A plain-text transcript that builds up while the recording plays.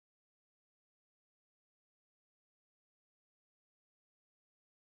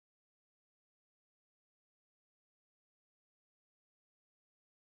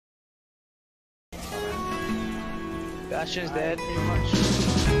Sebastian's dead, pretty much.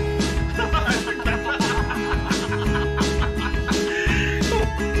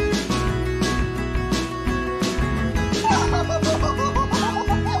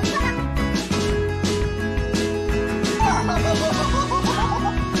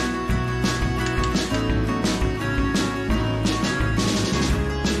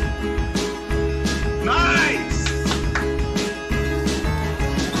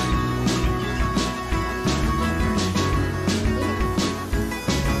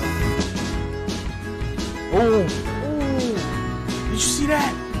 Oh, did you see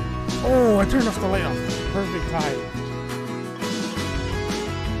that? Oh, I turned off the light off. Perfect time.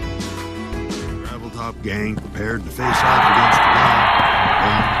 The Gravel-top gang prepared to face off against the law.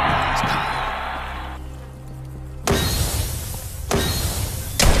 One last time.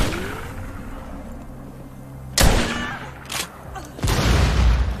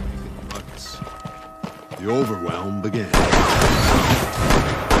 Buckets. The overwhelm began.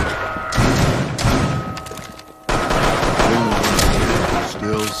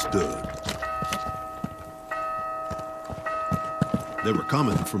 Still stood. They were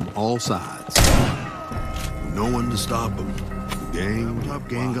coming from all sides. No one to stop them. The top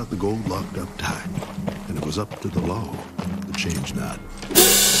gang got the gold locked up tight, and it was up to the law to change that.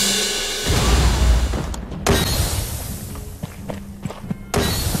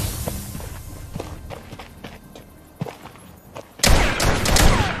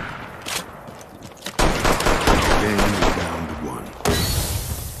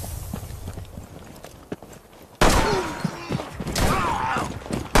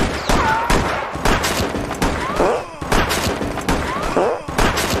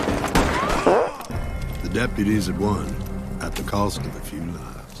 Deputies had won at the cost of a few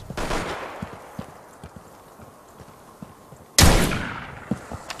lives.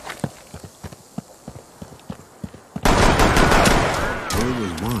 There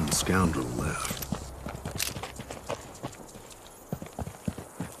was one scoundrel left.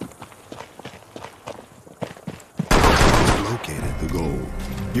 Located the gold.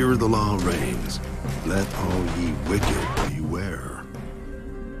 Here the law reigns. Let all ye wicked beware.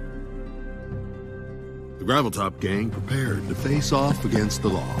 The Gravel-top gang prepared to face off against the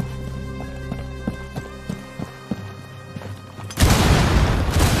law.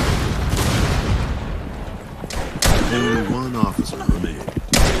 Only one officer remained.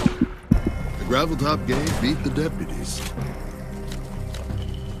 The Gravel-top gang beat the deputies.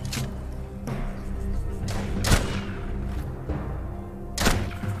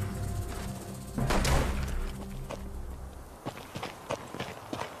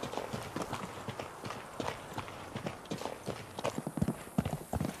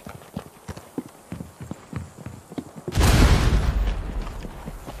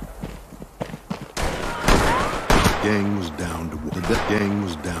 The gang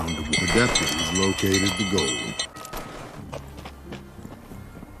was down to the deputies located the gold.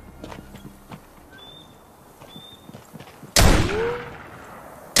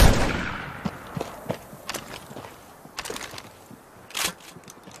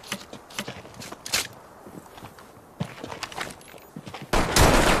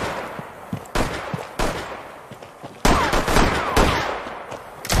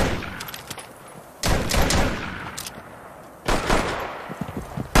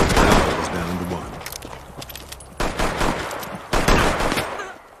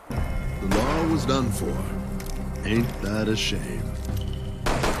 Done for. Ain't that a shame?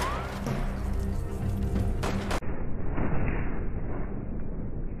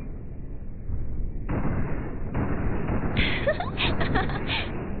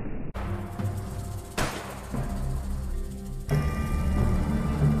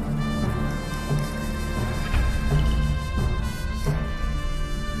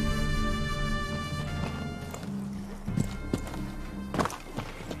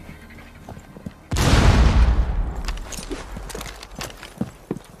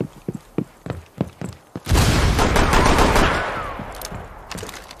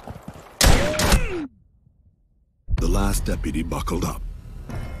 The last deputy buckled up.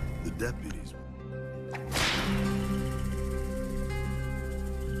 The deputies...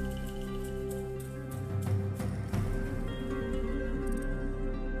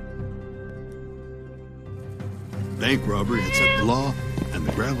 Bank robbery had set the law, and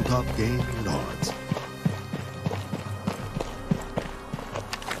the Gravel-top gang at odds.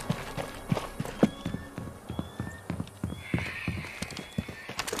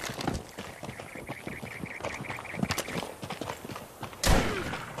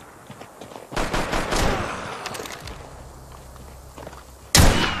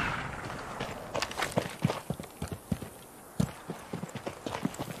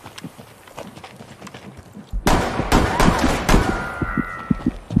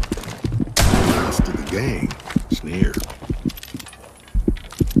 gang sneered.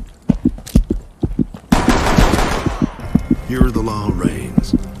 Hear the law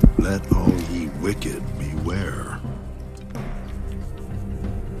reigns. Let all ye wicked beware.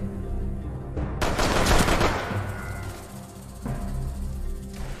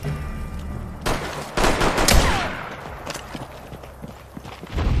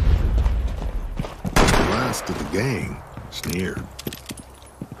 The last of the gang sneered.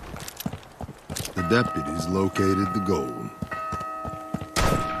 The deputies located the gold.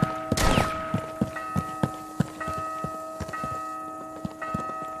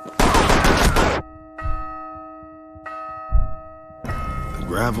 The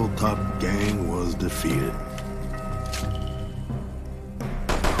gravel-top gang was defeated.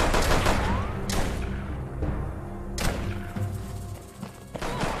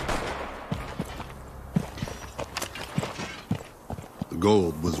 The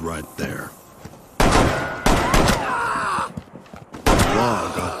gold was right there. The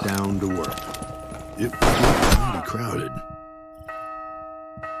law got down to work. It was getting pretty crowded.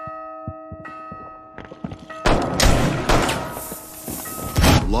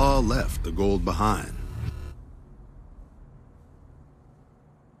 The law left the gold behind.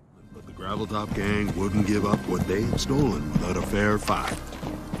 But the gravel-top gang wouldn't give up what they had stolen without a fair fight.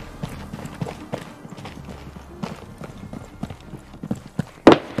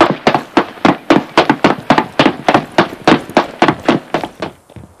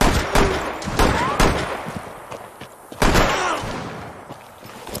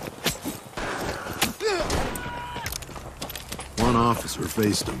 One officer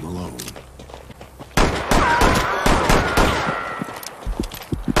faced him alone.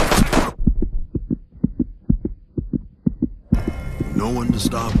 No one to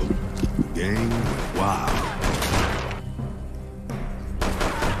stop him. The gang went wild.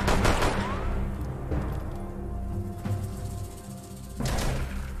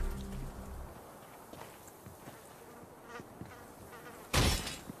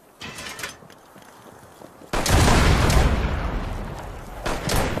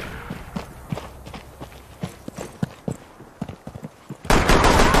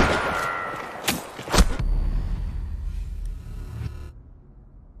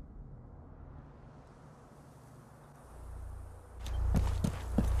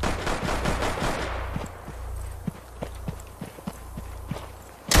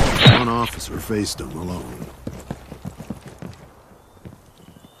 One officer faced him alone.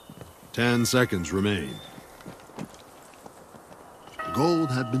 10 seconds remained. The gold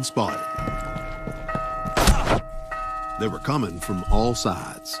had been spotted. They were coming from all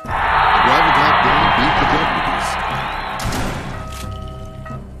sides. The gravel-top gang beat the deputies.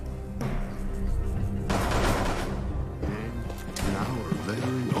 In our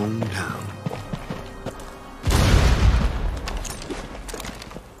very own town.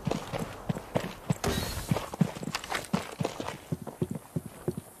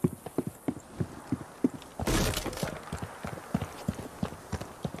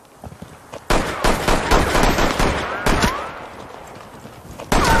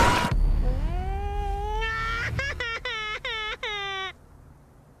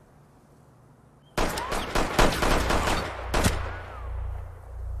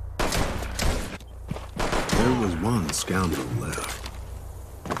 There was one scoundrel left.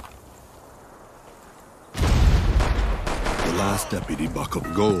 The last deputy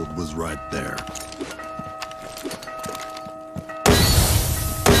buckled. Gold was right there.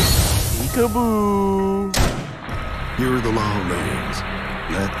 Peekaboo! Here the law reigns.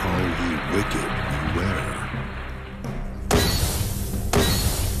 Let all ye wicked beware.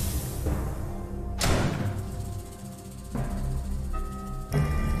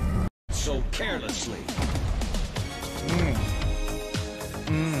 So carelessly.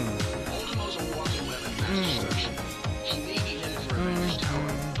 Ultimo's a walking weapon master. He may be headed for a Mayor's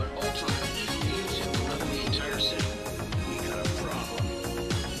tower, but Ultron can easily use him to level the entire city. We got a problem.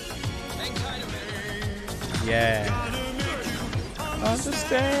 Hang tight, man. Yeah.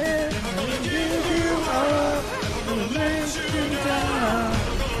 Understand. I'll give you up. I'll make you down.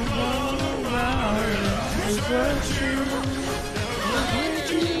 All around. Desert you. I'll make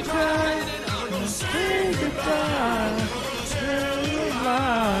you cry. I'll say goodbye. Tell you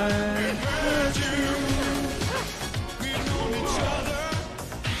lie. Hurt you. We've known each other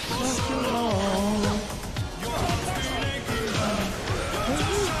for so long.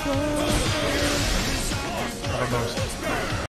 I don't know.